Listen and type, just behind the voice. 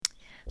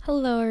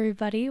Hello,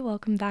 everybody.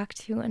 Welcome back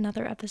to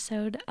another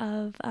episode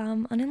of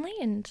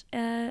Unenlightened,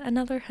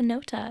 another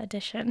Hanota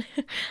edition.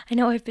 I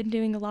know I've been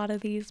doing a lot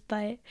of these,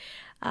 but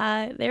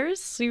they're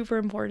super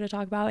important to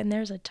talk about, and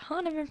there's a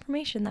ton of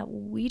information that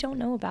we don't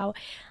know about.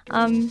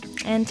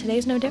 And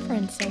today's no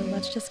different, so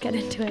let's just get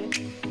into it.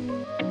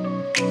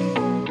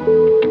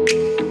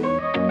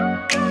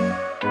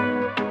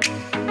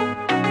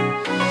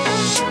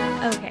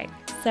 Okay,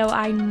 so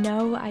I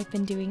know I've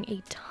been doing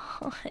a ton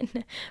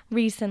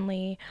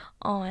recently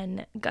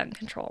on gun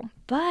control,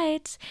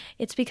 but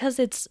it's because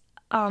it's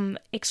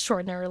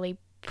extraordinarily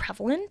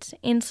prevalent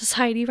in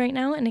society right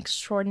now and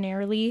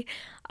extraordinarily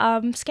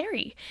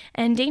scary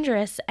and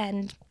dangerous,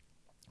 and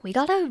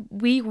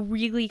we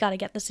really gotta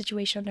get the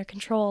situation under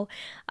control.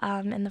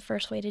 And the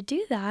first way to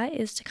do that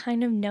is to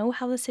kind of know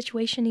how the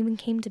situation even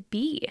came to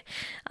be.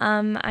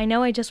 I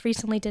know I just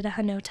recently did a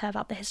Hanota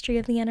about the history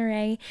of the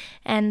NRA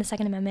and the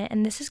Second Amendment,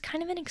 and this is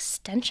kind of an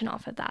extension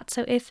off of that.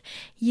 So if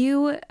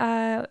you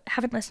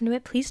haven't listened to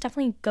it, please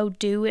definitely go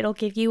do. It'll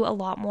give you a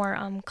lot more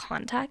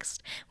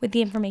context with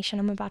the information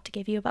I'm about to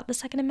give you about the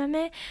Second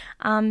Amendment.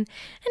 And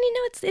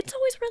it's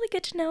always really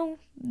good to know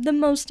the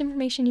most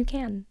information you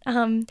can.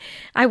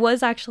 I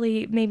was actually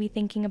maybe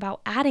thinking about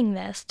adding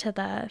this to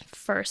the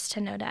first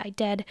Hanota I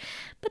did,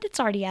 but it's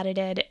already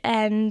edited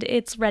and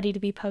it's ready to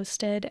be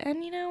posted,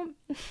 and I'm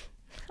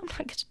not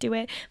going to do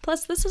it.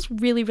 Plus, this is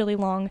really, really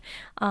long,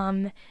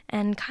 and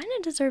kind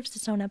of deserves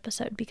its own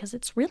episode because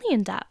it's really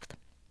in depth.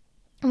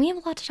 And we have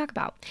a lot to talk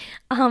about.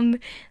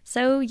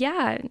 So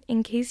yeah,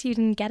 in case you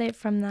didn't get it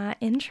from that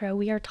intro,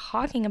 we are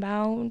talking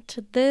about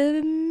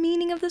the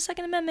meaning of the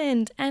Second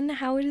Amendment and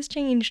how it has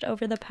changed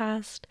over the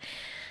past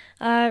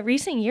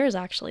recent years,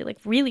 actually, like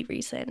really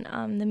recent.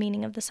 The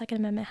meaning of the Second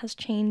Amendment has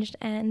changed,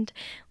 and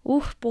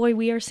oh boy,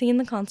 we are seeing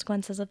the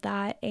consequences of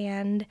that.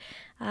 And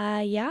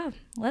yeah,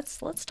 let's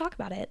talk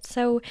about it.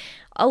 So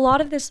a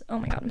lot of this, oh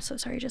my god, I'm so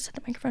sorry, I just hit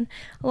the microphone.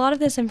 A lot of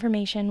this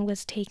information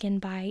was taken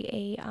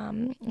by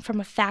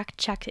from a fact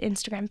check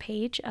Instagram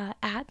page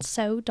at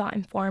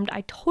so.informed.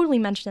 I totally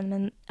mentioned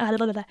them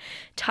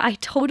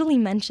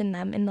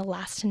in the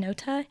last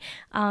nota.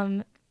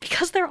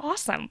 Because they're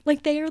awesome.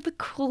 Like, they are the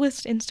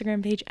coolest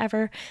Instagram page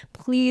ever.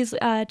 Please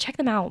check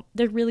them out.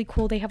 They're really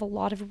cool. They have a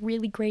lot of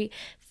really great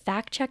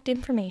fact-checked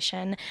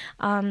information,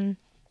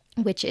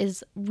 which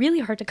is really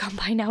hard to come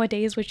by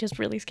nowadays, which is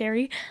really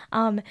scary.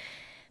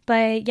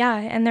 But yeah,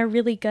 and they're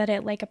really good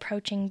at like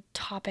approaching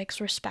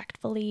topics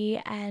respectfully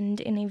and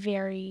in a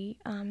very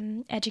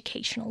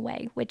educational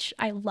way, which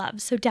I love.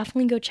 So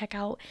definitely go check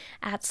out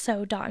at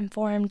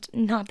so.informed.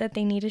 Not that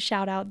they need a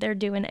shout out, they're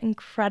doing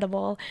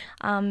incredible,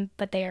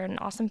 but they are an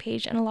awesome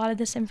page, and a lot of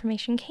this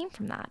information came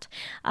from that.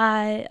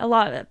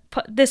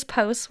 This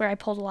post, where I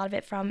pulled a lot of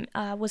it from,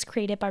 was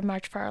created by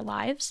March for Our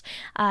Lives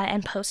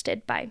and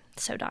posted by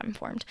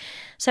so.informed.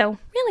 So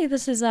really,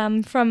 this is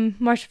from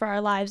March for Our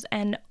Lives,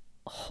 and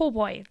oh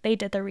boy, they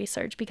did their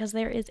research, because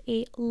there is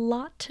a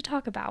lot to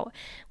talk about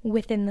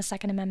within the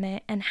Second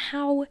Amendment and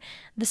how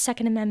the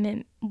Second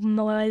Amendment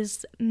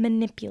was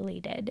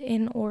manipulated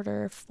in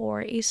order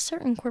for a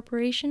certain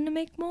corporation to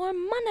make more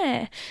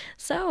money.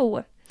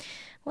 So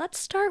let's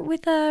start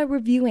with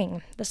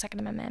reviewing the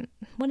Second Amendment.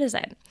 What is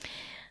it?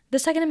 The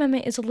Second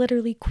Amendment is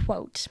literally,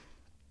 quote,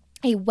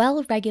 a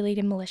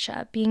well-regulated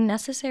militia being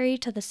necessary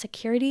to the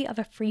security of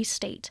a free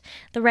state.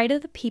 The right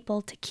of the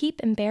people to keep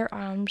and bear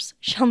arms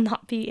shall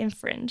not be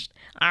infringed.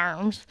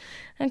 Arms.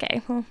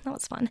 Okay, well, that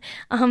was fun.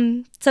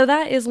 So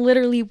that is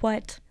literally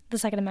what the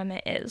Second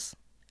Amendment is.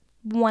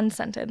 One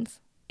sentence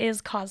is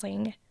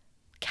causing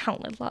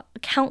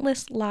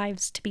countless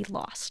lives to be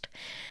lost.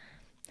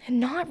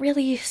 Not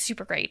really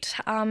super great.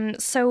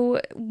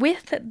 So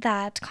with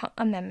that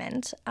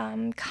amendment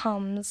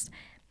comes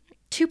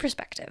two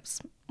perspectives.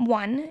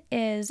 One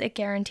is it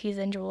guarantees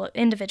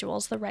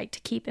individuals the right to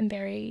keep and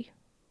bury.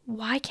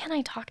 Why can't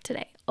I talk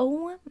today?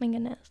 Oh my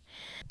goodness.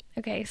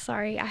 Okay,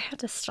 sorry, I had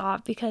to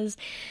stop because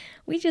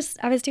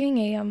I was doing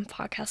a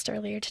podcast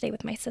earlier today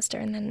with my sister,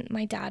 and then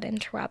my dad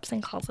interrupts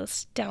and calls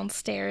us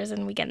downstairs,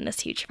 and we get in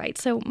this huge fight.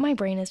 So my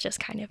brain is just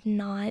kind of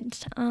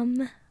not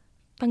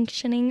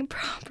functioning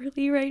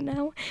properly right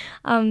now.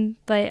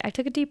 But I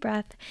took a deep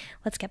breath.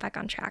 Let's get back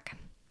on track.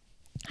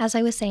 As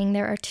I was saying,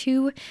 there are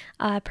two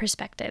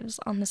perspectives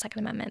on the Second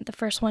Amendment. The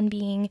first one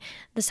being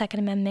the Second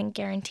Amendment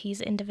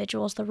guarantees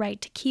individuals the right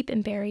to keep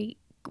and bury.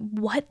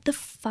 What the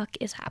fuck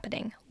is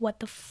happening?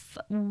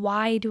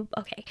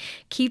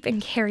 Keep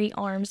and carry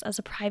arms as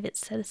a private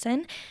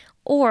citizen?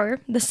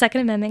 Or the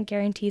Second Amendment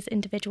guarantees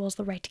individuals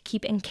the right to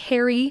keep and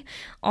carry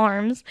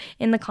arms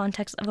in the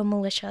context of a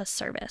militia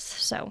service.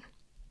 So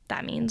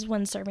that means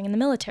when serving in the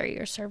military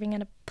or serving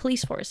in a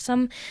police force,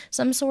 some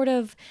sort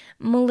of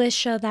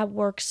militia that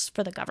works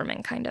for the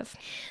government, kind of.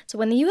 So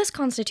when the U.S.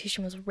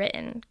 Constitution was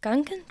written,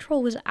 gun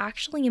control was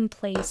actually in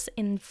place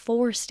in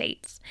 4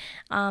 states.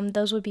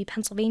 Those would be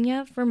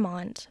Pennsylvania,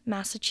 Vermont,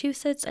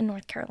 Massachusetts, and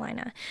North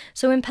Carolina.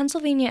 So in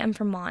Pennsylvania and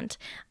Vermont,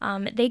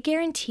 they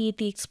guaranteed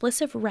the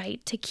explicit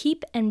right to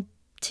keep and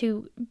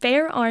to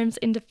bear arms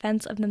in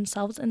defense of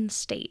themselves and the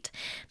state.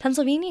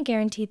 Pennsylvania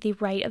guaranteed the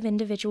right of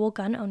individual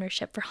gun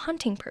ownership for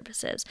hunting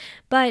purposes,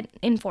 but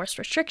enforced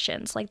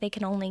restrictions, like they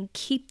can only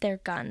keep their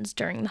guns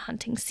during the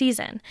hunting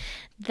season.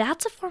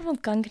 That's a form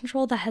of gun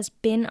control that has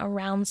been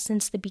around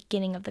since the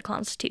beginning of the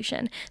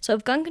Constitution. So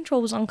if gun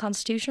control was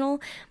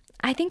unconstitutional,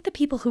 I think the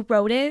people who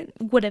wrote it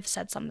would have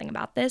said something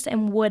about this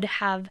and would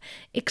have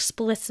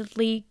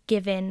explicitly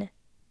given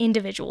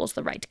individuals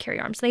the right to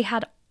carry arms. They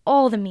had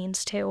all the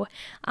means to,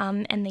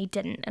 and they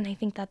didn't. And I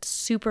think that's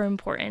super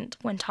important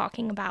when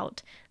talking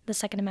about the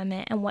Second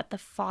Amendment and what the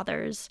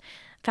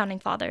founding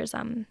fathers,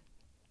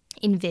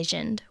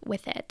 envisioned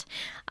with it.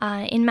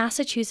 In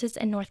Massachusetts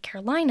and North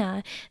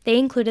Carolina, they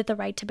included the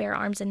right to bear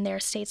arms in their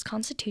state's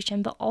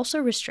constitution, but also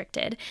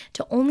restricted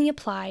to only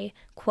apply,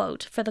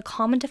 quote, for the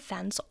common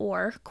defense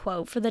or,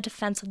 quote, for the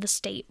defense of the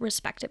state,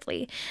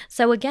 respectively.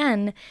 So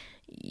again,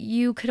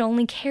 you could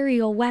only carry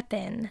a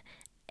weapon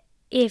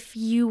if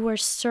you were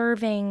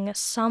serving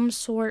some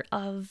sort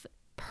of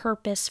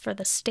purpose for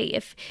the state.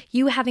 If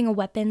you having a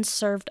weapon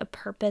served a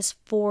purpose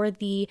for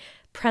the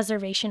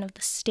preservation of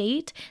the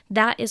state,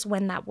 that is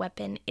when that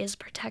weapon is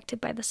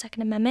protected by the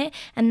Second Amendment.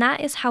 And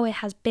that is how it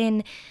has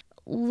been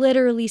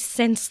literally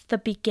since the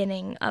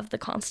beginning of the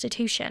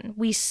Constitution.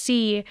 We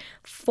see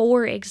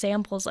 4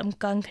 examples of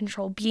gun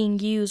control being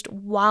used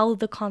while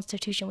the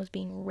Constitution was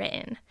being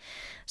written.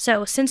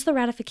 So, since the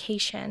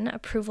ratification,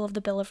 approval of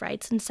the Bill of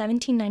Rights in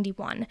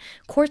 1791,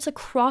 courts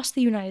across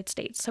the United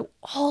States, so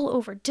all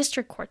over,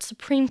 district courts,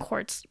 Supreme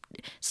Courts,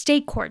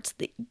 state courts,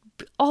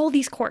 all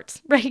these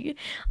courts, right?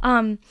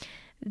 I'm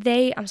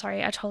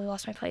sorry, I totally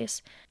lost my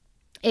place.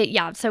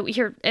 So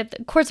here,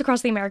 courts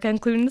across the America,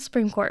 including the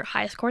Supreme Court,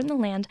 highest court in the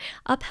land,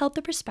 upheld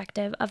the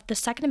perspective of the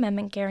Second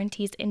Amendment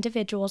guarantees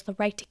individuals the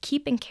right to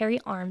keep and carry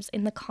arms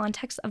in the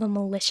context of a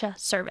militia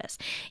service.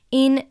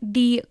 In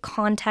the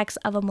context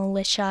of a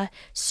militia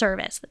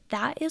service.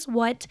 That is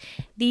what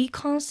the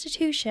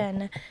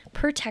Constitution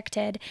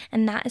protected,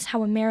 and that is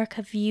how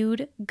America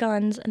viewed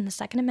guns and the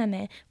Second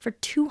Amendment for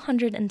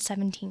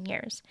 217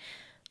 years.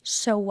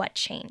 So what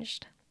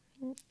changed?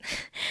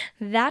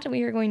 That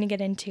we are going to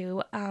get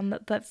into,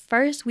 but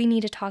first we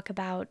need to talk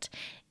about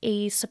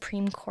a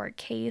Supreme Court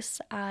case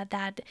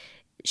that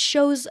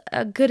shows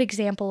a good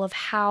example of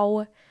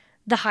how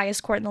the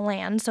highest court in the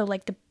land, so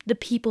like the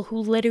people who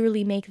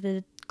literally make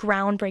the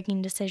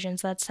groundbreaking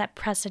decisions that set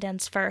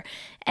precedents for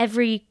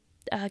every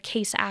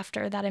case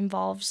after that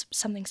involves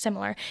something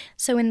similar.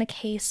 So in the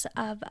case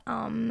of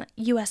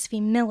U.S.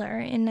 v. Miller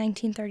in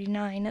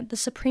 1939, the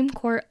Supreme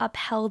Court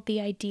upheld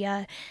the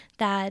idea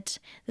that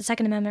the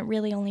Second Amendment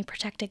really only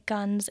protected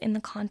guns in the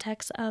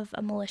context of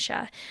a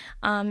militia.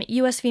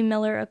 U.S. v.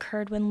 Miller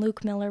occurred when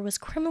Luke Miller was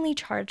criminally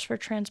charged for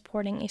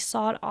transporting a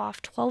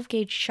sawed-off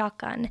 12-gauge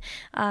shotgun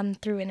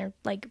through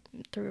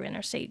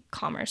interstate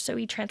commerce. So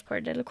he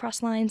transported it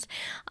across lines.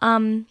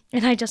 And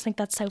I just think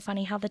that's so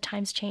funny how the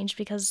times changed,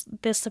 because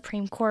this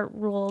Supreme Court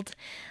ruled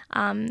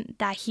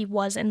that he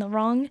was in the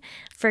wrong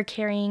for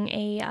carrying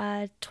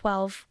a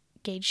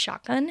 12-gauge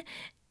shotgun.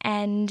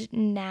 And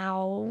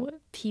now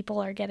people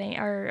are getting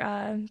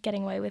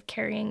away with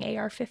carrying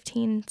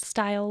AR-15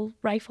 style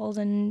rifles,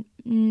 and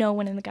no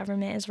one in the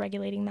government is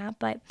regulating that.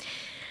 But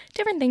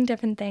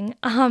different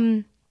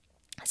thing.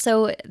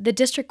 So the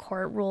district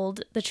court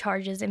ruled the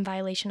charges in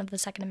violation of the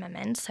Second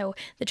Amendment. So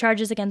the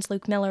charges against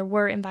Luke Miller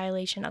were in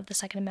violation of the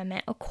Second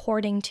Amendment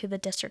according to the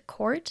district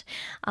court.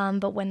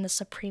 But when the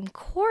Supreme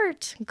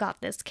Court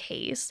got this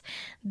case,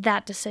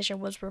 that decision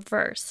was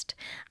reversed.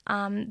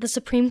 The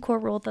Supreme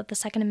Court ruled that the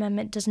Second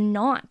Amendment does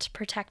not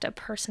protect a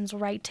person's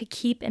right to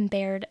keep and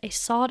bear a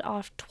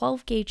sawed-off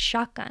 12-gauge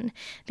shotgun,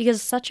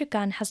 because such a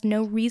gun has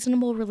no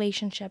reasonable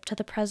relationship to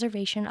the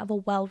preservation of a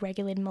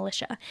well-regulated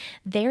militia.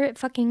 There it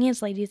fucking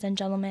is, ladies and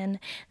gentlemen.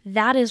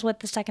 That is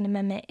what the Second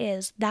Amendment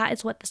is. That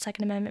is what the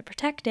Second Amendment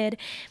protected.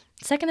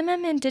 Second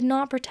Amendment did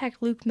not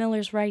protect Luke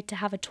Miller's right to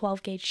have a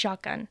 12-gauge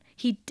shotgun.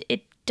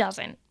 It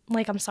doesn't.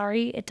 I'm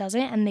sorry, it doesn't.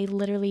 And they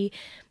literally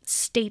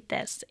state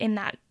this in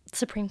that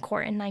Supreme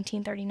Court in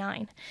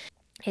 1939.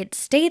 It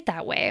stayed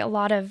that way. A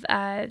lot of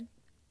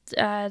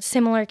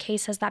similar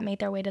cases that made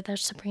their way to the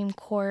Supreme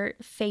Court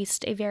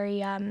faced a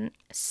very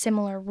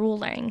similar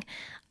ruling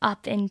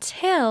up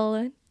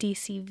until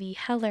D.C. v.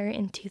 Heller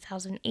in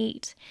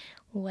 2008.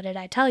 What did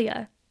I tell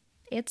you?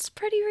 It's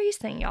pretty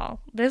recent, y'all.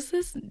 This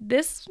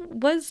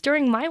was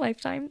during my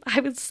lifetime.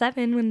 I was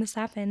 7 when this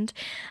happened,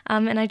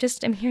 and I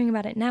just am hearing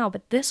about it now.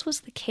 But this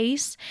was the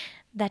case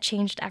that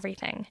changed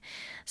everything.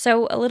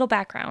 So a little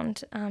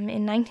background.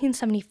 In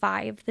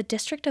 1975, the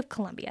District of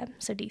Columbia,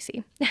 so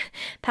DC,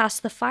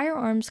 passed the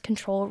Firearms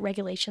Control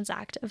Regulations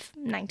Act of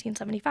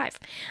 1975.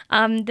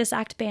 This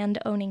act banned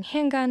owning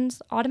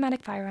handguns,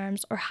 automatic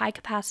firearms, or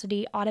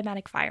high-capacity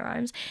automatic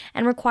firearms,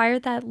 and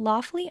required that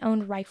lawfully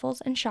owned rifles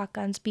and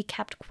shotguns be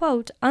kept,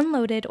 quote,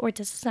 unloaded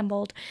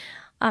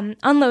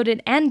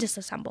and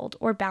disassembled,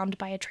 or bound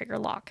by a trigger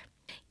lock.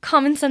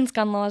 Common sense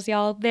gun laws,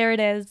 y'all. There it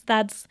is.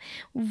 That's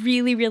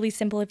really, really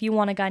simple. If you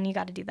want a gun, you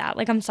got to do that.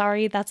 Like, I'm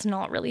sorry, that's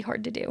not really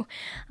hard to do.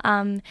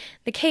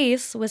 The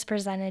case was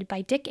presented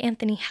by Dick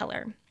Anthony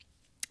Heller.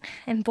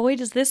 And boy,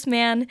 does this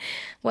man,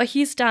 what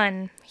he's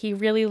done, he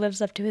really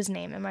lives up to his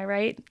name, am I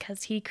right?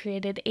 Because he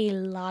created a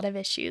lot of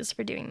issues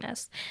for doing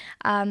this.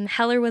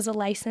 Heller was a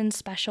licensed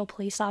special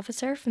police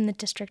officer from the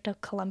District of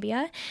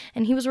Columbia,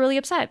 and he was really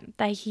upset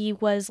that he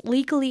was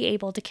legally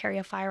able to carry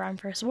a firearm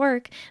for his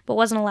work, but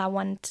wasn't allowed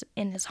one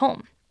in his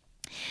home.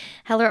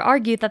 Heller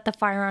argued that the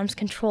Firearms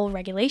Control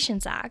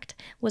Regulations Act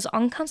was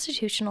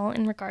unconstitutional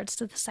in regards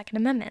to the Second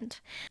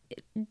Amendment.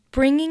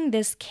 Bringing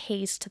this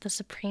case to the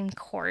Supreme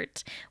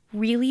Court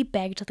really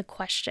begged the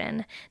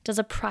question, does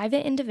a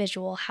private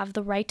individual have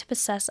the right to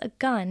possess a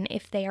gun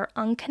if they are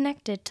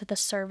unconnected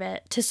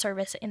to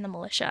service in the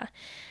militia?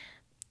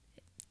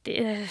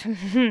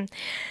 The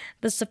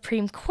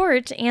Supreme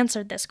Court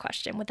answered this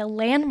question with a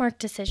landmark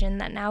decision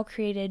that now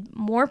created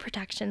more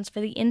protections for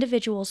the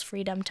individual's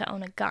freedom to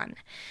own a gun.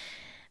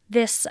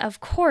 This, of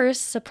course,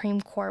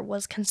 Supreme Court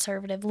was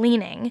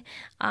conservative-leaning,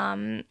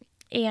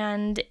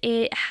 and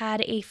it had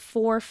a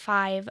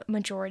 4-5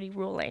 majority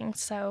ruling.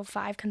 So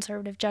 5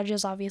 conservative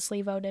judges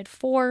obviously voted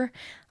for,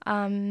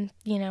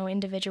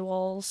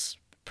 individuals'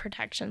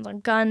 protections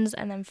on guns,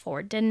 and then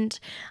 4 didn't.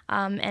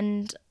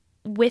 And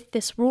with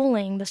this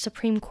ruling, the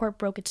Supreme Court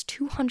broke its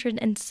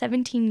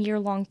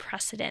 217-year-long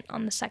precedent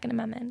on the Second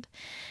Amendment.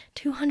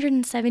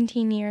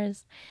 217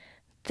 years.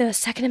 The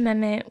Second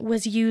Amendment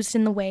was used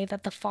in the way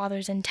that the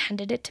fathers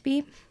intended it to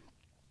be,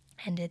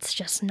 and it's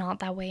just not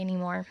that way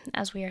anymore,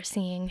 as we are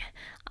seeing.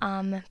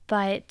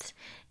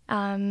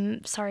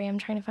 Sorry, I'm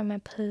trying to find my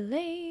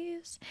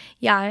place.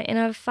 Yeah, in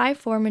a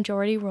 5-4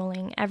 majority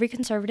ruling, every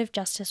conservative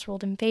justice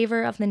ruled in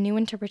favor of the new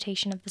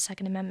interpretation of the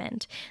Second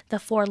Amendment. The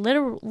 4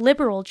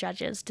 liberal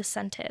judges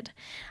dissented.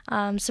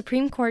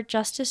 Supreme Court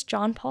Justice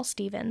John Paul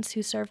Stevens,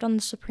 who served on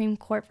the Supreme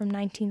Court from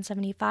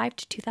 1975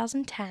 to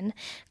 2010,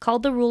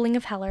 called the ruling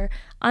of Heller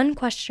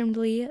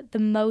unquestionably the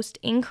most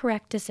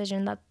incorrect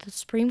decision that the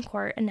Supreme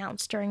Court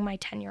announced during my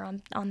tenure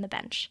on the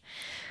bench.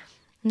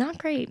 Not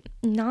great.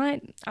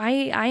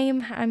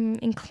 I'm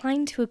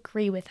inclined to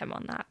agree with him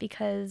on that,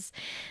 because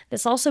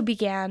this also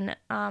began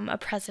a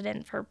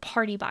precedent for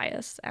party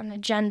bias and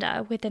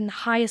agenda within the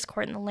highest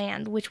court in the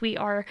land, which we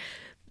are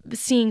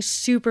seeing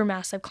super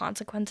massive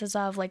consequences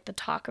of, like the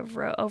talk of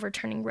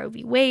overturning Roe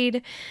v.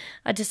 Wade,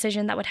 a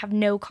decision that would have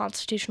no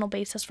constitutional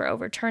basis for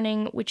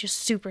overturning, which is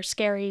super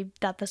scary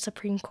that the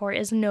Supreme Court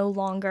is no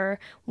longer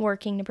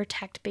working to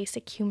protect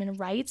basic human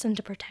rights and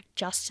to protect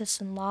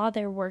justice and law.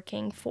 They're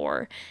working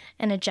for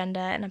an agenda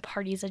and a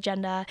party's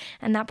agenda,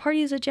 and that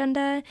party's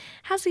agenda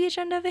has the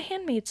agenda of a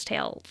Handmaid's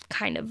Tale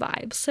kind of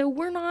vibe. So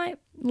we're not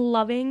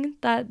loving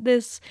that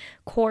this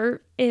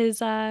court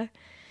is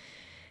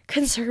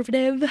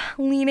conservative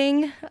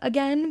leaning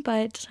again,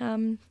 but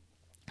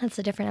that's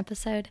a different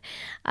episode.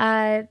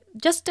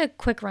 Just a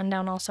quick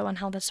rundown also on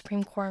how the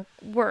Supreme Court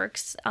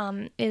works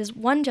is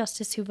one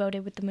justice who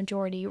voted with the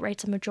majority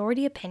writes a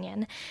majority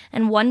opinion,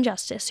 and one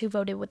justice who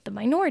voted with the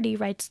minority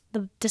writes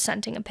the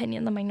dissenting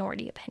opinion, the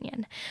minority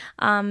opinion.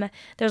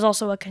 There's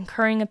also a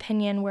concurring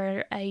opinion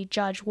where a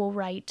judge will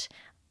write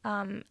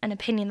an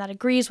opinion that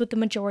agrees with the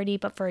majority,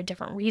 but for a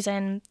different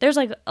reason. There's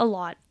like a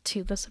lot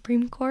to the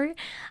Supreme Court.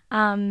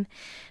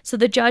 So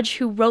the judge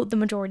who wrote the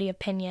majority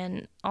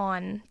opinion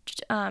on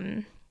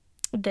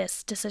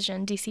this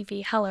decision, DC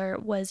v. Heller,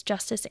 was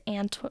Justice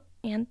I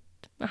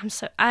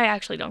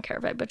actually don't care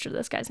if I butcher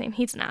this guy's name.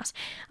 He's an ass.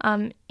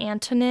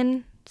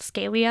 Antonin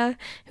Scalia,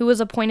 who was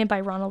appointed by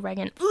Ronald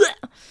Reagan.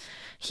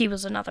 He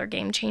was another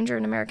game changer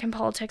in American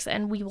politics,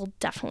 and we will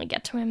definitely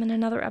get to him in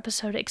another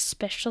episode,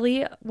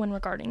 especially when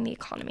regarding the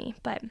economy.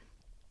 But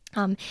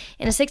in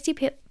a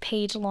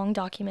 60-page long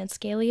document,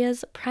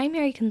 Scalia's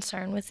primary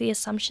concern was the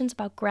assumptions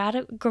about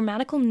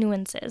grammatical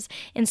nuances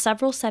in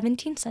several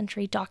 17th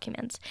century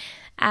documents.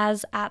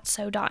 As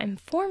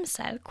atso.inform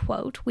said,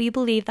 quote, "We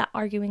believe that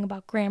arguing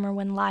about grammar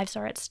when lives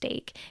are at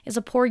stake is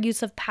a poor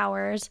use of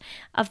powers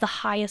of the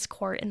highest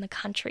court in the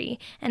country,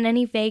 and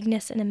any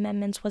vagueness in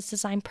amendments was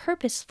designed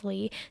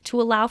purposefully to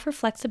allow for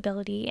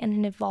flexibility in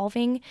an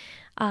evolving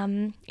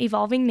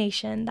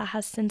nation that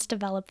has since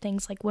developed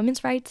things like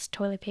women's rights,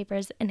 toilet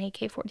papers, and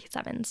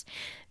AK-47s.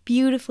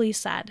 Beautifully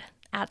said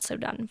at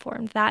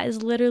So.Informed. That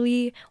is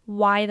literally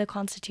why the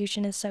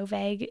Constitution is so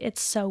vague.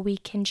 It's so we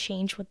can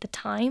change with the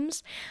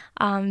times.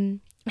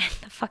 And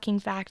the fucking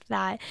fact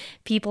that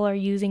people are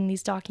using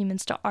these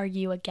documents to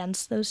argue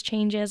against those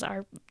changes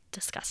are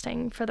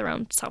disgusting for their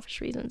own selfish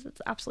reasons.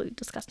 It's absolutely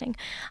disgusting.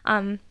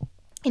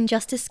 In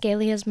Justice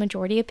Scalia's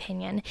majority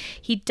opinion,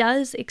 he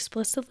does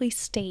explicitly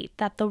state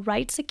that the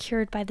right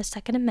secured by the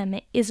Second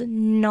Amendment is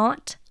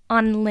not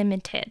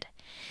unlimited.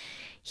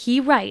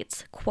 He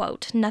writes,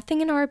 quote, "Nothing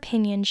in our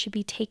opinion should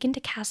be taken to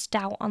cast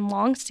doubt on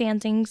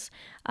long-standing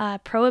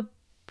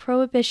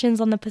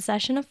prohibitions on the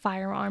possession of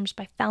firearms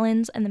by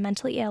felons and the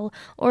mentally ill,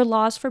 or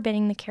laws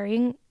forbidding the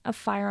carrying of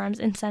firearms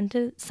in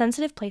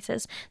sensitive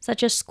places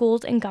such as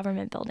schools and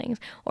government buildings,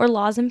 or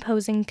laws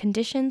imposing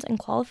conditions and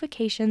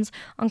qualifications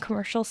on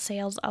commercial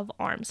sales of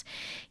arms.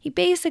 He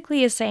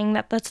basically is saying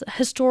that the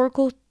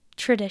historical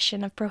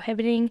tradition of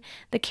prohibiting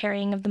the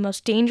carrying of the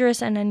most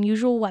dangerous and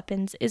unusual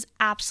weapons is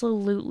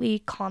absolutely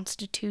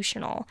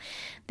constitutional.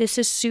 This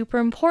is super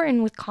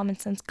important with common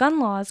sense gun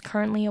laws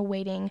currently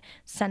awaiting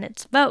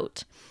Senate's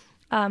vote.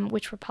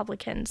 Which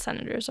Republican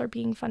senators are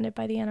being funded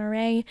by the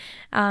NRA.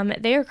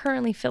 They are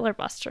currently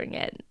filibustering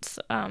it,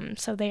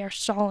 so they are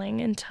stalling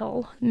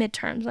until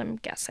midterms, I'm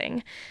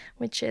guessing,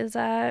 which is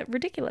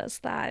ridiculous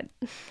that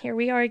here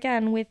we are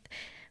again with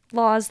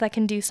laws that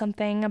can do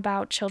something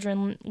about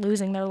children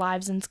losing their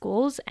lives in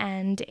schools,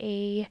 and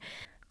a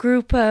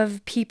group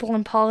of people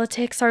in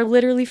politics are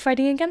literally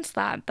fighting against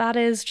that. That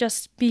is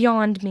just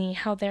beyond me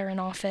how they're in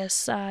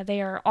office.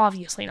 They are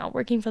obviously not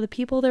working for the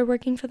people, they're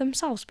working for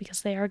themselves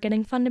because they are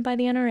getting funded by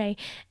the NRA.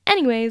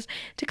 Anyways,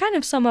 to kind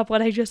of sum up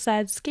what I just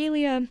said,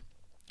 Scalia,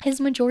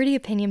 his majority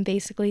opinion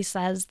basically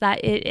says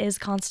that it is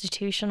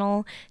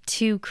constitutional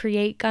to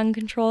create gun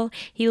control.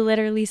 He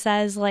literally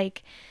says,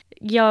 like,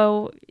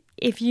 yo,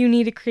 if you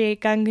need to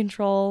create gun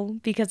control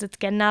because it's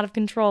getting out of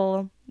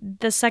control,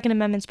 the Second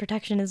Amendment's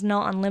protection is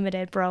not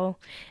unlimited, bro.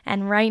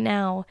 And right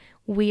now,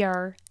 we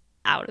are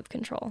out of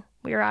control.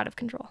 We are out of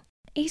control.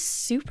 A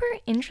super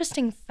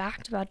interesting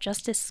fact about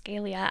Justice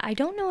Scalia, I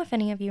don't know if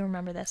any of you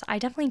remember this. I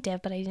definitely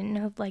did, but I didn't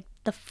know like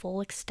the full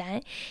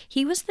extent.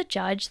 He was the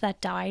judge that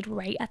died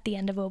right at the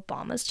end of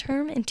Obama's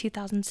term in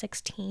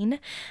 2016,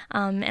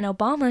 and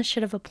Obama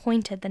should have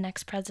appointed the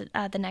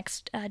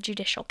next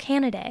judicial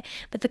candidate,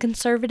 but the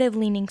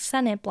conservative-leaning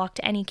Senate blocked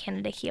any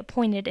candidate he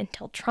appointed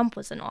until Trump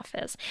was in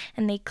office,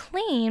 and they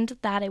claimed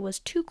that it was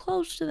too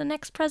close to the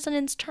next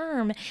president's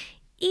term,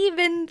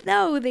 even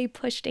though they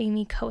pushed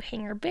Amy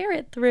Coney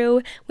Barrett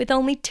through with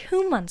only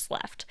 2 months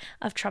left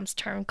of Trump's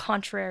term,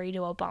 contrary to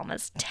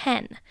Obama's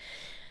 10.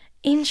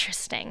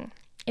 Interesting,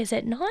 is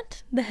it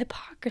not? The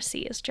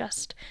hypocrisy is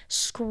just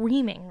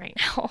screaming right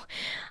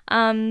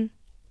now.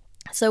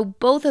 So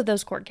both of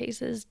those court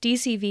cases,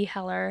 DC v.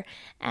 Heller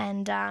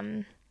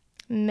and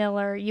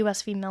Miller,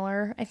 US v.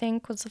 Miller, I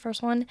think was the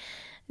first one,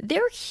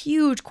 they're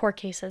huge court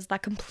cases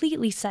that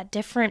completely set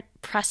different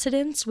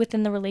precedents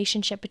within the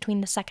relationship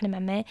between the Second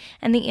Amendment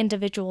and the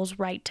individual's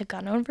right to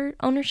gun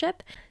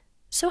ownership.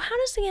 So how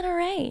does the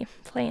NRA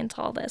play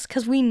into all this?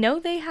 Because we know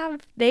they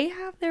have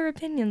their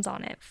opinions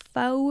on it.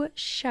 Faux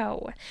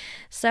show.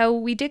 So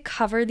we did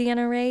cover the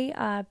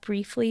NRA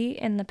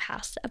briefly in the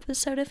past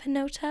episode of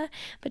Hinota,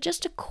 but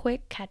just a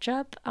quick catch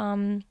up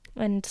and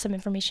some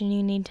information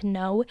you need to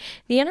know.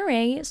 The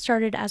NRA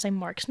started as a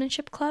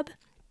marksmanship club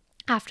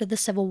after the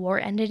Civil War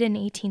ended in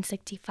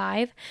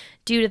 1865,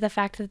 due to the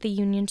fact that the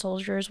Union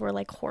soldiers were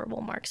like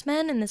horrible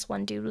marksmen, and this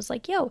one dude was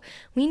like, yo,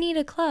 we need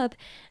a club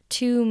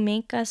to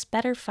make us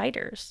better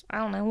fighters. I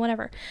don't know,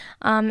 whatever.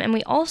 And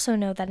we also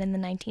know that in the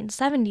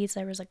 1970s,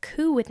 there was a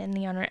coup within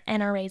the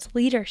NRA's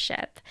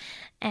leadership,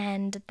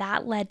 and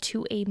that led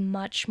to a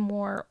much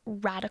more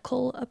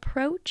radical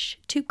approach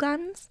to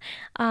guns,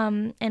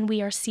 and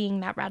we are seeing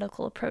that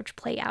radical approach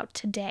play out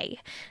today.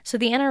 So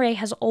the NRA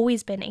has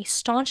always been a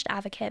staunch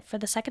advocate for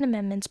the Second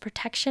Amendment's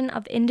protection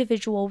of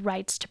individual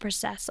rights to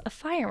possess a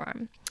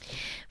firearm.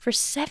 For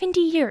 70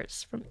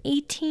 years, from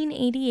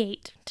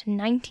 1888 to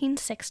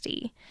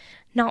 1960,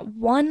 not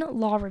one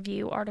law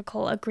review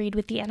article agreed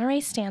with the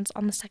NRA stance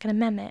on the Second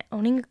Amendment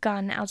owning a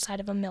gun outside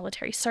of a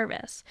military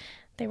service.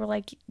 They were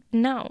like,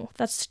 no,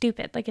 that's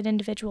stupid. Like, an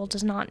individual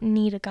does not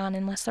need a gun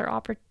unless they're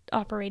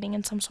operating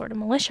in some sort of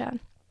militia.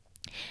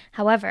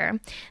 However,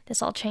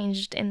 this all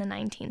changed in the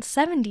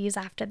 1970s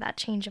after that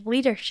change of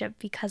leadership,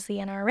 because the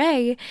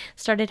NRA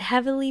started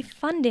heavily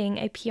funding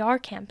a PR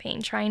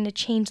campaign trying to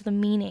change the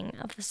meaning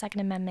of the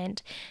Second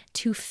Amendment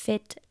to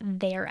fit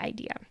their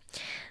idea.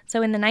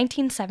 So in the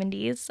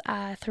 1970s,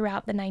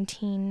 throughout the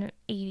 1980s,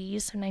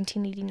 so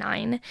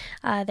 1989,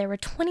 there were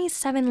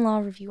 27 law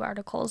review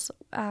articles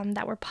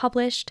that were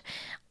published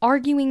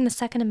arguing the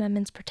Second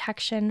Amendment's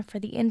protection for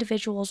the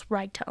individual's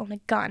right to own a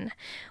gun.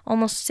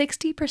 Almost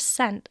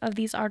 60% of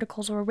these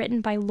articles were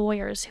written by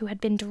lawyers who had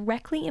been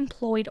directly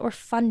employed or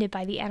funded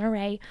by the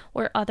NRA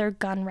or other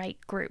gun right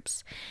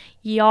groups.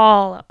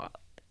 Y'all,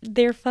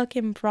 they're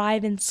fucking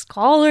bribing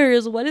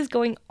scholars. What is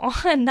going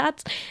on?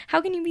 How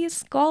can you be a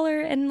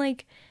scholar and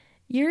like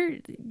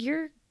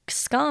you're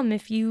scum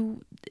if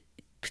you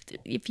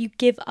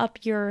give up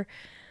your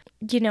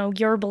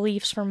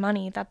beliefs for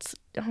money. That's,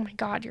 oh my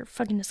god, you're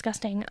fucking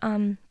disgusting.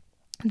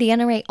 The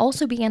NRA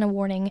also began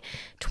awarding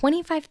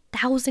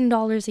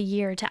 $25,000 a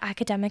year to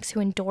academics who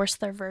endorse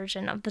their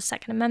version of the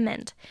Second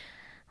Amendment.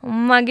 Oh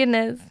my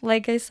goodness,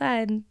 like I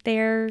said,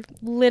 they're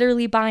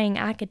literally buying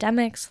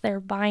academics,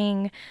 they're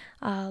buying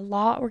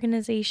law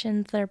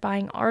organizations that are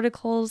buying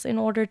articles in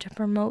order to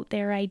promote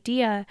their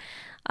idea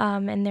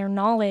and their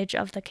knowledge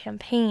of the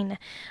campaign.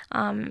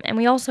 And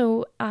we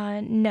also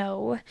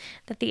know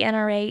that the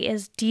NRA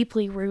is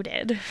deeply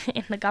rooted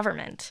in the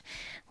government.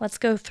 Let's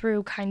go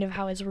through kind of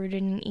how it's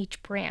rooted in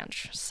each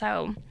branch.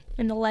 So,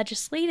 in the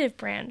legislative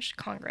branch,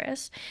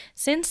 Congress,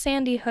 since the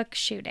Sandy Hook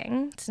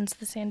shooting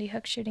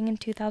in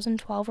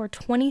 2012, where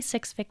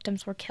 26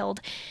 victims were killed,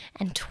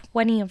 and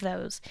 20 of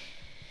those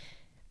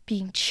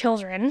being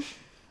children,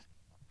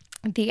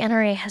 the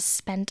NRA has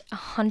spent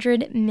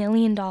 $100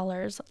 million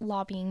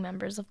lobbying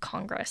members of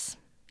Congress.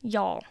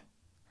 Y'all,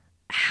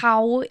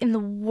 how in the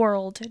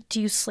world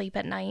do you sleep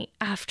at night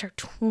after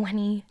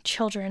 20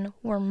 children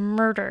were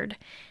murdered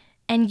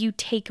and you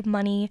take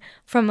money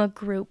from a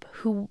group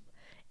who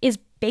is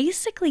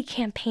basically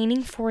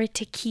campaigning for it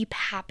to keep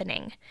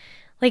happening?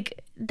 Like,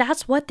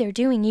 that's what they're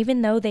doing,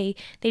 even though they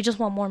just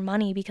want more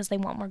money because they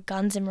want more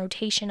guns in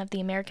rotation of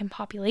the American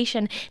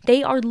population.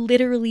 They are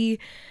literally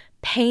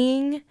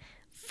paying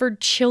for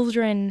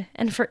children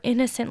and for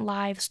innocent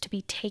lives to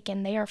be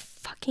taken. They are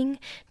fucking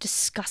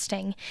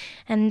disgusting.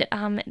 And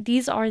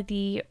these are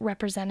the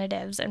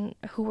representatives and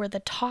who were the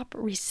top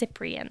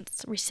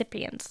recipients.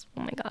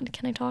 Oh my God,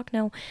 can I talk?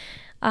 No.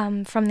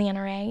 From the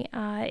NRA.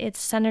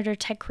 It's Senator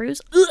Ted Cruz,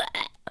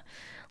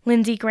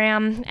 Lindsey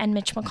Graham, and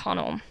Mitch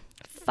McConnell.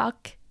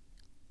 Fuck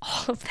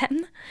all of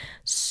them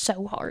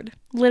so hard.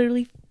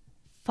 Literally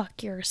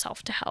fuck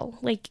yourself to hell.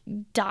 Like,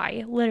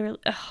 die. Literally.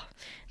 Ugh.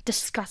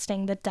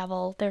 Disgusting. The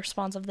devil. They're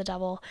spawns of the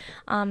devil.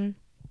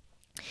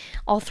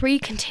 All three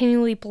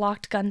continually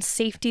blocked gun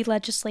safety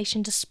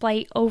legislation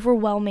despite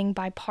overwhelming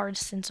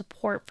bipartisan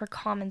support for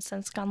common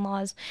sense gun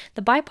laws.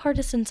 The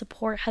bipartisan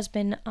support has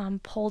been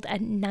polled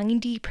at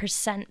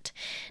 90%.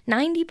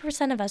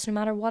 90% of us, no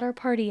matter what our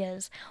party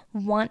is,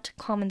 want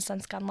common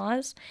sense gun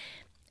laws.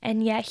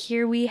 And yet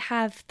here we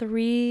have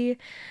 3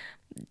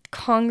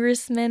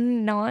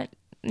 congressmen not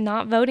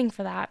voting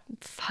for that.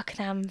 Fuck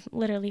them.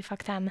 Literally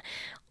fuck them.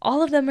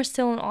 All of them are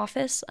still in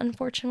office,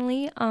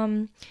 unfortunately.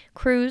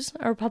 Cruz,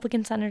 a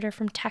Republican senator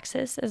from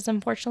Texas, is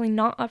unfortunately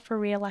not up for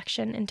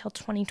re-election until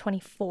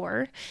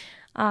 2024.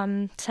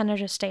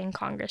 Senators stay in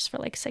Congress for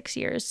like 6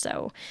 years,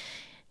 so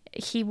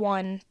he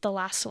won the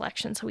last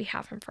election, so we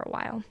have him for a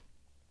while.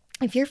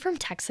 If you're from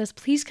Texas,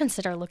 please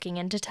consider looking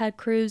into Ted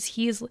Cruz.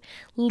 He is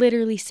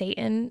literally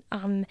Satan.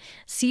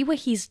 See what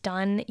he's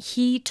done.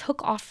 He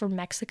took off for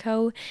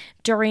Mexico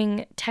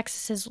during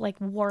Texas's like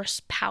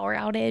worst power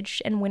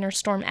outage and winter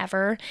storm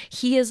ever.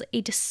 He is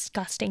a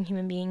disgusting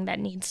human being that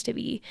needs to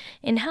be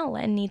in hell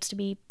and needs to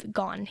be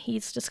gone.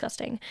 He's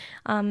disgusting.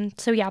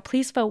 So yeah,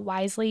 please vote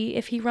wisely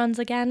if he runs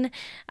again.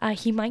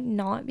 He might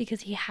not,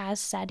 because he has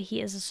said he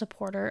is a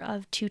supporter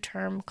of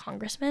 2-term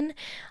congressmen.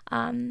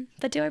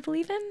 But do I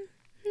believe him?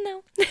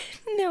 No.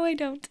 No, I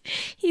don't.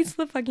 He's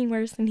the fucking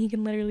worst and he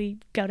can literally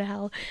go to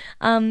hell.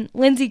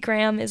 Lindsey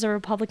Graham is a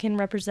Republican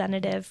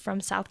representative from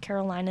South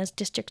Carolina's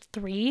District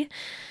 3.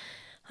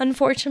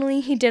 Unfortunately,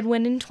 he did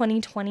win in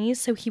 2020,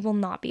 so he will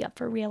not be up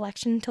for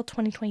re-election until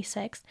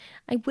 2026.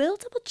 I will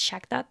double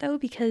check that though,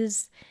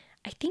 because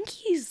I think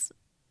he's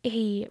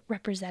a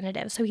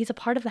representative. So he's a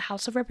part of the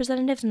House of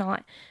Representatives,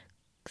 not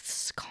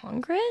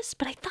Congress,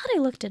 but I thought I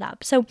looked it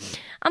up. So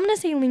I'm going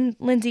to say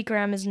Lindsey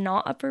Graham is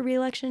not up for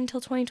re-election until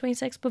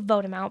 2026, but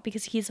vote him out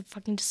because he's a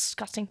fucking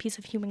disgusting piece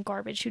of human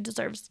garbage who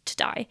deserves to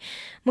die.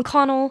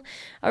 McConnell,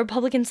 a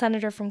Republican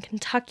senator from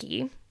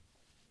Kentucky,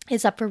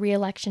 is up for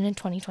re-election in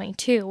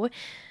 2022.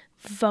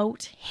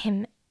 Vote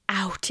him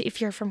out if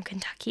you're from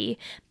Kentucky,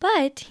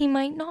 but he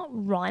might not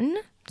run.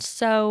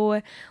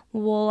 So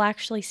we'll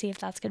actually see if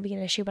that's going to be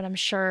an issue, but I'm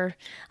sure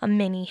a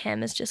mini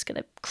him is just going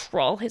to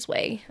crawl his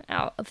way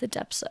out of the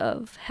depths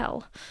of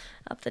hell,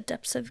 up the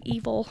depths of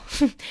evil.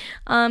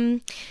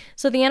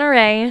 So the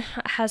NRA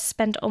has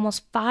spent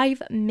almost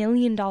 $5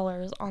 million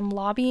on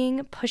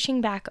lobbying,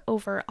 pushing back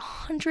over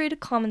 100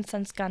 common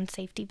sense gun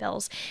safety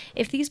bills.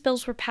 If these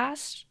bills were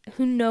passed,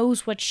 who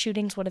knows what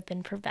shootings would have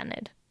been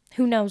prevented?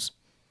 Who knows?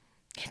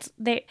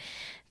 The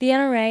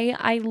NRA,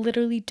 I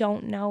literally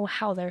don't know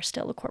how they're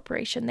still a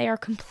corporation. They are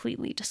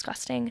completely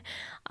disgusting.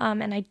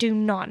 And I do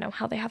not know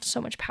how they have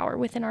so much power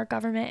within our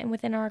government and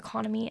within our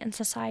economy and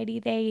society.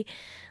 They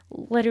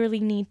literally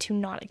need to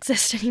not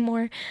exist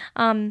anymore.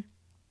 When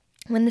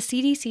the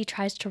CDC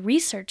tries to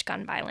research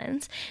gun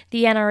violence,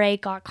 the NRA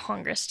got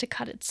Congress to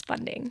cut its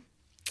funding.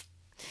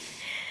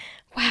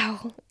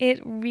 Wow,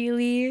 it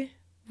really,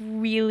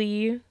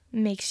 really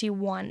makes you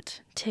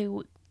want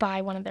to buy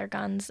one of their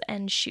guns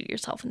and shoot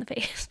yourself in the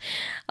face.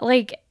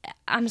 Like,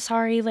 I'm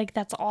sorry, like,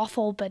 that's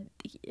awful, but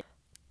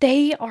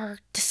they are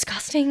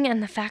disgusting,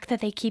 and the fact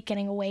that they keep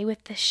getting away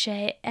with this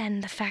shit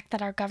and the fact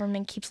that our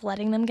government keeps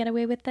letting them get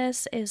away with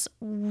this is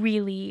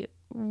really,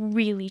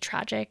 really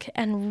tragic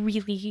and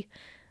really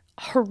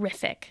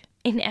horrific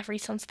in every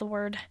sense of the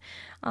word.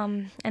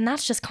 And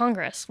that's just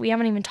Congress. We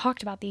haven't even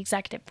talked about the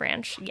executive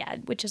branch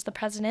yet, which is the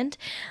president.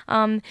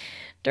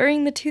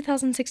 During the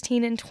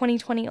 2016 and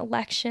 2020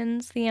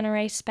 elections, the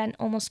NRA spent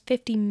almost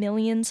 $50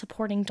 million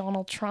supporting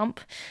Donald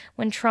Trump.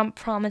 When Trump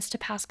promised to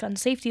pass gun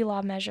safety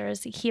law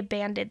measures, he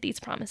abandoned these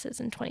promises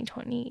in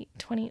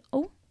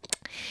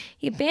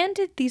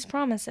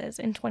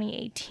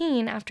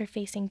 2018 after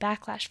facing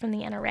backlash from the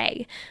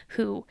NRA,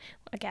 who,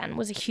 again,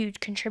 was a huge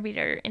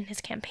contributor in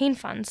his campaign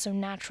funds. So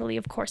naturally,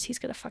 of course, he's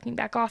going to fucking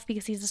back off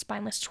because he's a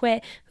spineless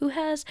twit who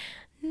has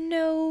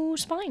no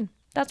spine.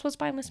 That's what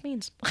spineless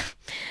means.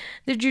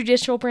 The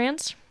judicial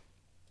branch,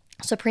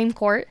 Supreme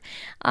Court,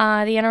 the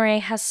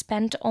NRA has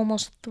spent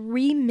almost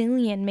 $3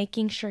 million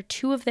making sure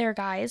two of their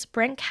guys,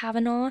 Brett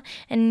Kavanaugh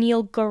and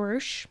Neil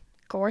Gorsuch,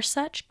 I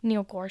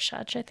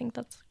think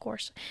that's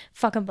Gorsuch.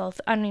 Fuck them both.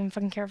 I don't even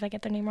fucking care if I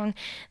get their name wrong.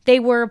 They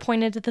were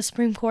appointed to the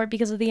Supreme Court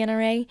because of the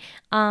NRA.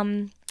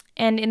 And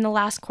in the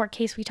last court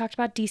case we talked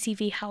about, DC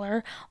v.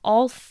 Heller,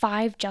 all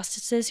 5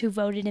 justices who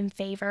voted in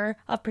favor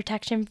of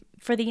protection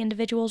for the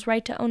individual's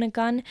right to own a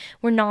gun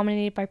were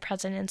nominated by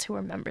presidents who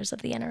were members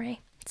of the NRA.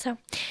 So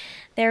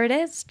there it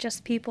is.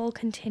 Just people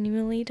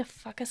continually to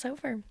fuck us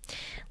over.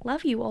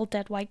 Love you, old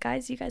dead white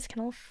guys. You guys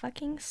can all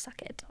fucking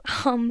suck it.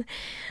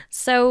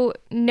 So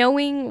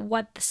knowing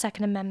what the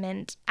Second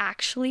Amendment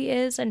actually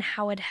is and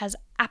how it has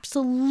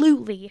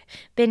absolutely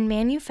been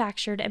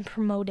manufactured and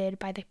promoted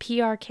by the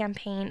PR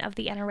campaign of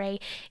the NRA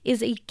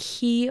is a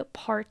key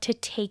part to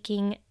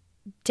taking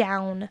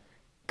down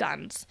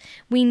guns.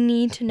 We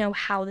need to know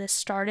how this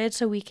started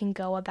so we can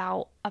go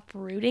about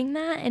uprooting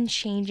that and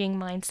changing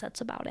mindsets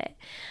about it.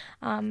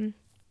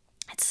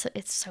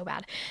 It's so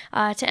bad.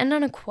 To end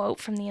on a quote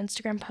from the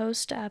Instagram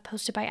post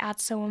posted by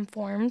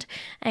 @SoInformed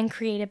and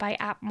created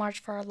by @March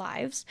for Our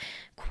Lives,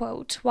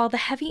 quote, "While the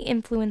heavy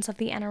influence of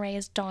the NRA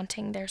is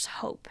daunting, there's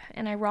hope,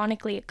 and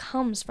ironically it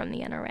comes from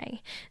the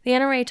NRA. The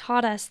NRA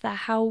taught us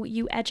that how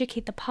you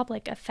educate the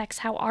public affects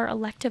how our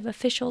elective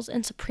officials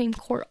and Supreme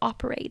Court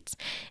operates.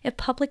 If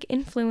public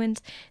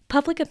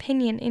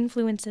opinion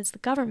influences the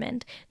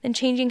government, then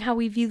changing how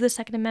we view the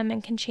Second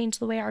Amendment can change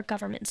the way our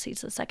government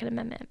sees the Second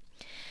Amendment."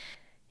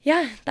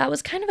 Yeah, that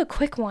was kind of a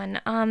quick one.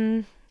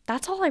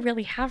 That's all I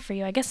really have for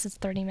you. I guess it's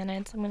 30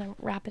 minutes. I'm going to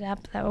wrap it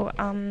up, though.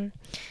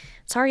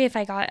 Sorry if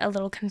I got a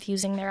little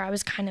confusing there. I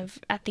was kind of,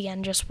 at the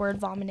end, just word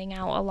vomiting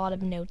out a lot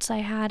of notes I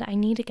had. I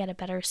need to get a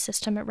better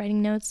system at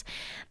writing notes.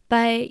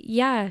 But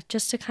yeah,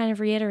 just to kind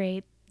of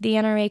reiterate, the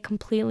NRA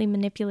completely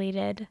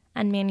manipulated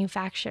and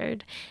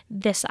manufactured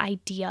this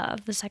idea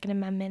of the Second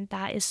Amendment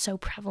that is so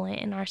prevalent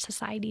in our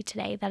society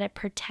today, that it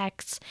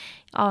protects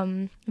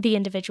the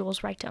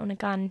individual's right to own a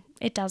gun.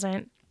 It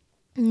doesn't.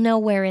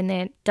 Nowhere in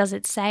it does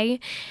it say,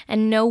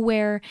 and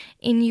nowhere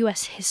in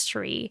U.S.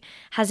 history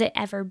has it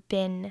ever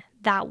been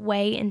that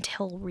way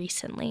until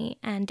recently.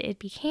 And it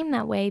became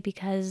that way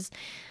because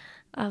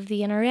of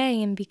the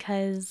NRA and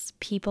because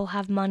people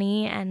have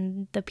money,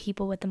 and the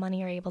people with the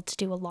money are able to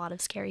do a lot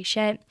of scary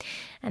shit.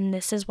 And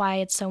this is why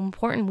it's so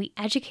important we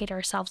educate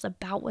ourselves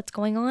about what's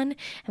going on,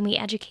 and we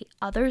educate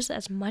others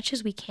as much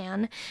as we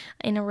can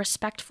in a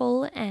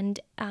respectful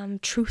and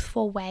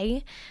truthful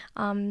way,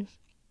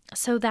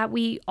 so that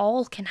we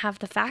all can have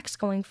the facts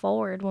going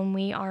forward when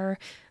we are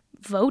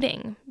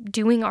voting,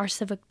 doing our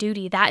civic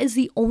duty. That is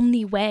the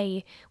only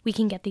way we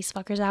can get these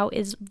fuckers out,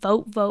 is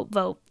vote, vote,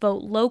 vote.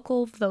 Vote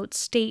local, vote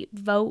state,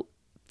 vote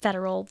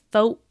federal,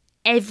 vote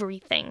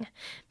everything.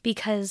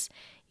 Because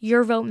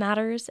your vote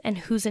matters, and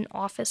who's in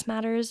office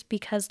matters.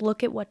 Because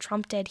look at what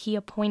Trump did. He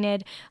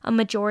appointed a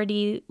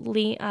majority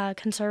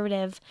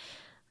conservative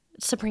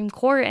Supreme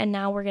Court, and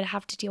now we're going to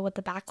have to deal with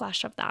the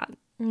backlash of that.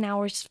 Now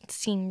we're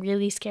seeing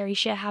really scary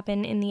shit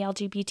happen in the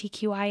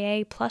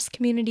LGBTQIA plus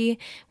community.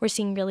 We're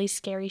seeing really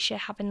scary shit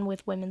happen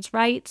with women's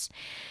rights.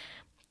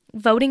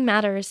 Voting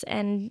matters,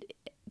 and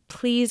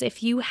please,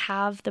 if you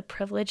have the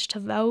privilege to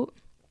vote,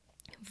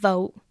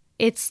 vote.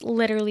 It's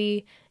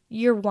literally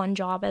your one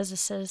job as a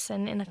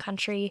citizen in a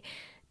country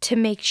to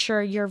make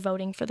sure you're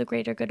voting for the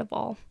greater good of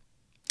all.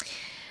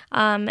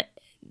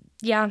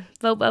 Yeah,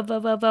 vote, vote,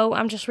 vote, vote, vote.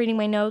 I'm just reading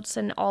my notes,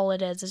 and all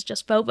it is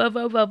just vote, vote,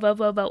 vote, vote, vote,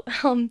 vote,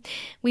 vote.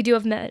 We do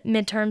have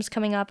midterms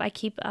coming up. I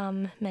keep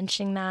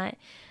mentioning that.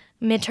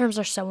 Midterms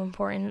are so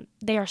important.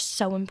 They are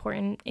so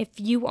important. If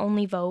you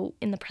only vote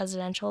in the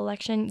presidential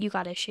election, you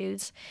got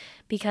issues,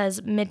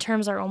 because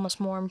midterms are almost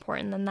more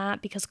important than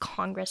that, because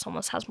Congress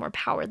almost has more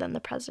power than the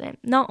president.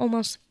 Not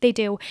almost, they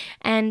do.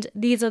 And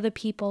these are the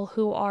people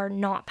who are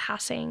not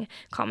passing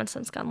common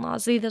sense gun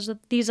laws.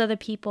 These are the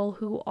people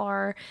who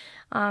are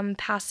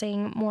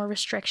passing more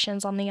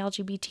restrictions on the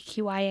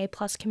LGBTQIA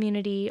plus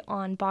community,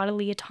 on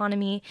bodily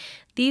autonomy.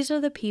 These are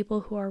the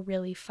people who are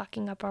really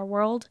fucking up our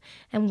world,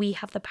 and we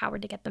have the power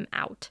to get them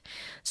out.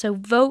 So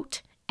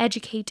vote,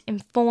 educate,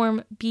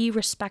 inform, be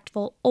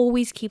respectful,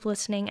 always keep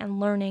listening and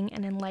learning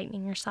and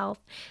enlightening yourself.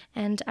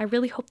 And I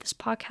really hope this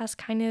podcast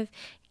kind of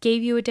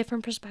gave you a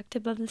different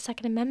perspective of the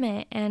Second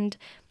Amendment, and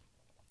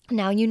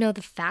now you know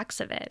the facts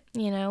of it,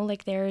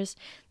 like there's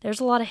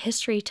a lot of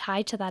history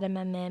tied to that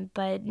amendment,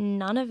 but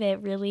none of it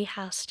really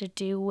has to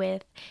do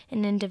with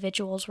an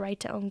individual's right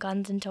to own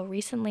guns until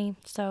recently.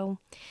 So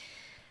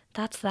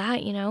that's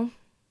that.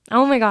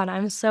 Oh my God,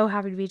 I'm so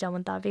happy to be done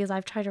with that because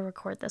I've tried to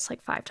record this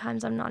like 5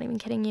 times. I'm not even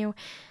kidding you.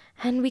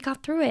 And we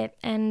got through it.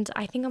 And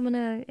I think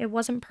it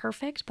wasn't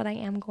perfect, but I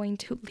am going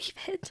to leave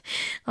it.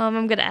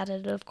 I'm going to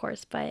edit it, of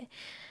course, but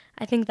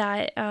I think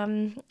that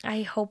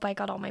I hope I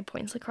got all my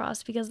points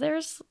across because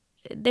there's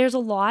a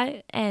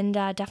lot, and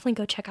definitely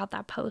go check out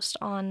that post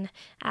on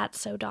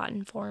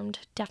 @so.informed.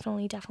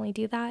 Definitely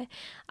do that.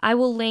 I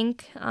will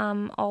link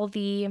all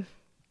the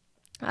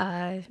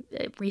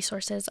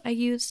resources I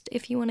used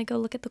if you want to go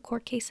look at the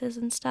court cases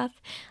and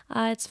stuff.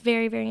 It's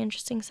very, very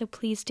interesting, so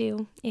please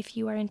do if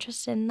you are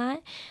interested in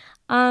that.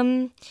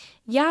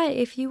 Yeah,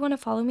 if you want to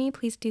follow me,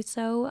 please do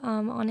so.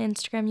 On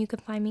Instagram, you can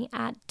find me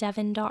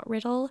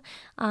 @devin.riddle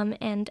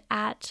and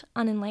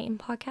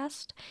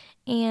 @unenlightenedpodcast.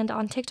 And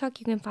on TikTok,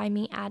 you can find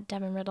me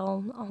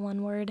 @devinriddle, all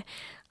one word.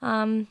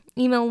 Email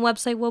and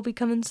website will be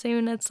coming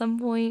soon at some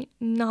point.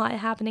 Not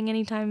happening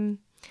anytime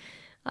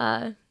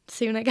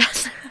soon, I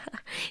guess.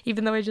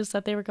 Even though I just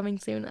said they were coming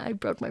soon, I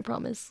broke my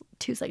promise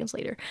 2 seconds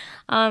later.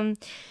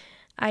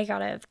 I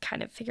gotta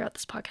kind of figure out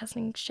this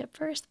podcasting shit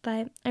first,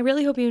 but I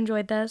really hope you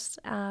enjoyed this.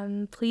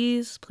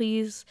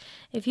 Please,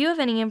 if you have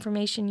any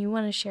information you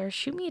want to share,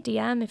 shoot me a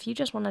DM. If you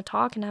just want to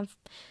talk and have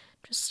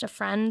just a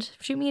friend,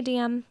 shoot me a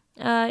DM.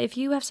 If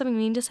you have something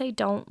mean to say,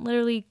 don't.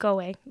 Literally go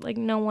away. Like,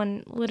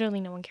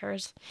 literally no one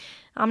cares.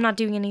 I'm not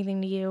doing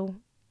anything to you.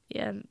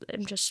 Yeah,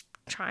 I'm just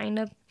trying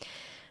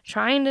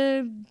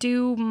to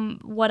do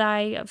what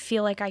I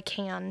feel like I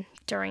can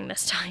during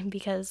this time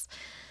because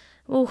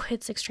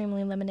it's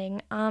extremely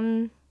limiting.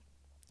 The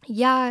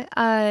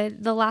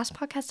last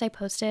podcast I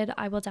posted,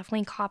 I will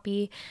definitely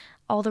copy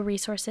all the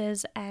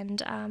resources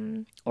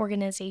and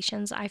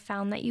organizations I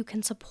found that you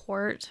can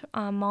support.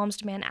 Moms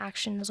Demand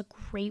Action is a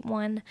great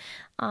one.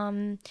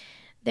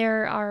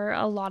 There are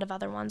a lot of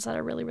other ones that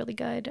are really, really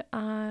good.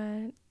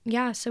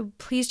 So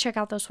please check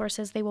out those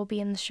sources. They will be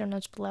in the show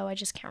notes below. I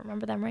just can't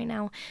remember them right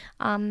now.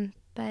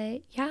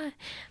 But yeah,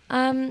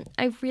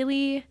 I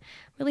really,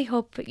 really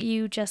hope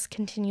you just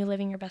continue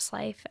living your best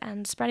life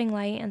and spreading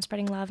light and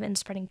spreading love and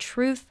spreading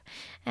truth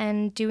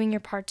and doing your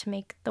part to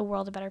make the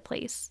world a better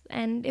place.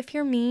 And if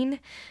you're mean,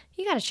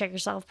 you gotta check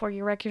yourself before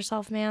you wreck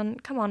yourself, man.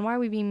 Come on, why are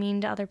we being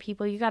mean to other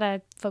people? You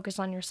gotta focus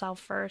on yourself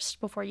first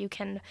before you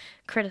can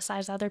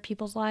criticize other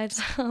people's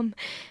lives.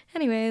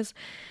 Anyways.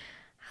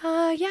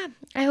 I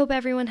hope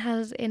everyone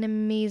has an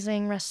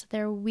amazing rest of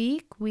their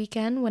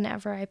weekend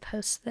whenever I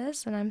post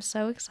this, and I'm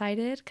so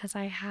excited because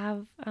I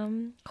have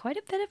quite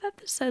a bit of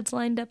episodes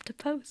lined up to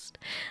post.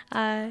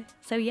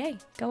 So yay,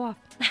 go off.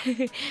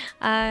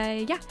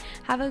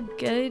 Have a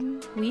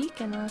good week,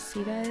 and I'll see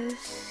you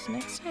guys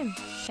next time.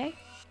 Okay,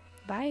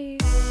 bye.